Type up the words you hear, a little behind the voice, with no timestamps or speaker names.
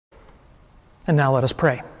And now let us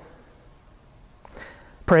pray.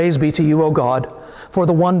 Praise be to you, O God, for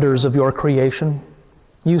the wonders of your creation.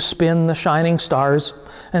 You spin the shining stars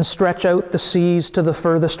and stretch out the seas to the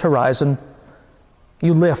furthest horizon.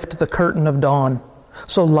 You lift the curtain of dawn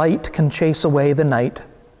so light can chase away the night.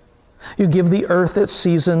 You give the earth its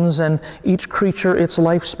seasons and each creature its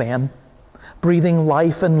lifespan, breathing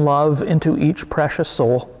life and love into each precious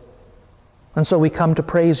soul. And so we come to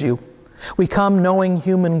praise you. We come knowing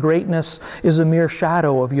human greatness is a mere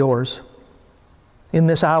shadow of yours. In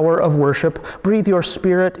this hour of worship, breathe your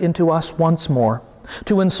Spirit into us once more,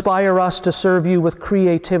 to inspire us to serve you with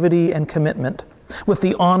creativity and commitment, with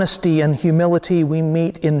the honesty and humility we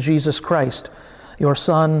meet in Jesus Christ, your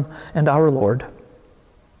Son and our Lord.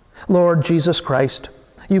 Lord Jesus Christ,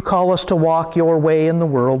 you call us to walk your way in the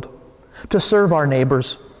world, to serve our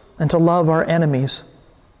neighbors, and to love our enemies.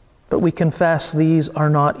 But we confess these are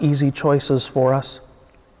not easy choices for us.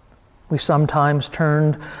 We sometimes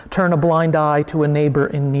turn a blind eye to a neighbor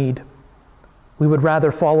in need. We would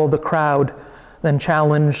rather follow the crowd than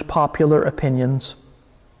challenge popular opinions.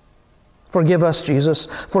 Forgive us, Jesus.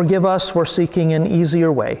 Forgive us for seeking an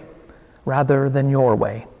easier way rather than your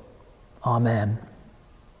way. Amen.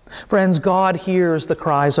 Friends, God hears the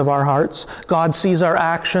cries of our hearts. God sees our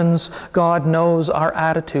actions. God knows our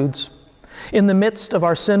attitudes. In the midst of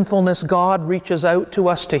our sinfulness, God reaches out to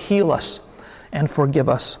us to heal us and forgive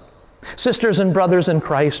us. Sisters and brothers in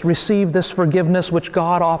Christ, receive this forgiveness which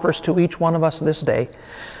God offers to each one of us this day.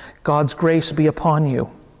 God's grace be upon you,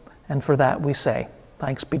 and for that we say,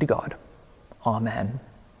 thanks be to God. Amen.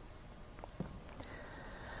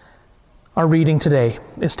 Our reading today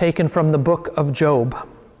is taken from the book of Job,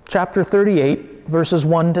 chapter 38, verses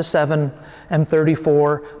 1 to 7 and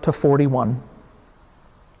 34 to 41.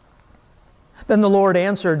 Then the Lord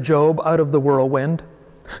answered Job out of the whirlwind,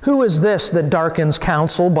 "Who is this that darkens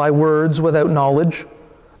counsel by words without knowledge?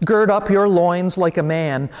 Gird up your loins like a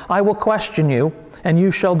man. I will question you, and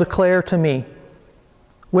you shall declare to me.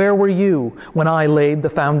 Where were you when I laid the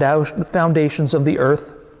foundations of the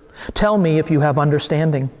earth? Tell me if you have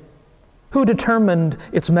understanding. Who determined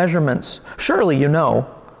its measurements? Surely you know.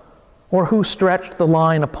 Or who stretched the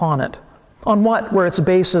line upon it? On what were its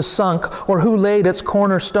bases sunk, or who laid its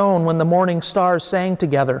cornerstone when the morning stars sang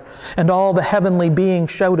together, and all the heavenly beings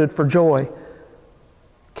shouted for joy?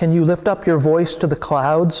 Can you lift up your voice to the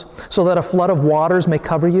clouds, so that a flood of waters may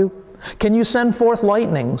cover you? Can you send forth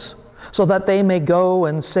lightnings, so that they may go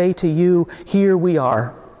and say to you, here we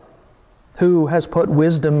are? Who has put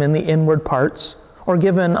wisdom in the inward parts, or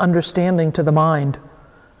given understanding to the mind?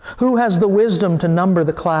 Who has the wisdom to number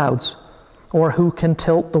the clouds? Or who can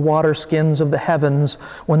tilt the water skins of the heavens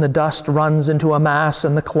when the dust runs into a mass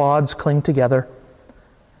and the clods cling together?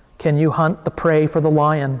 Can you hunt the prey for the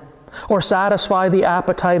lion, or satisfy the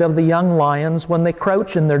appetite of the young lions when they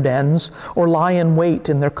crouch in their dens or lie in wait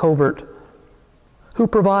in their covert? Who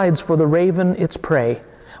provides for the raven its prey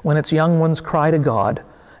when its young ones cry to God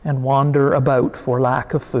and wander about for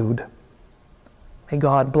lack of food? May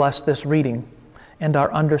God bless this reading and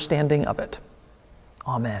our understanding of it.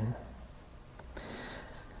 Amen.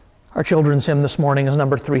 Our children's hymn this morning is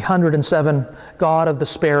number 307, God of the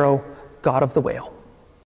Sparrow, God of the Whale.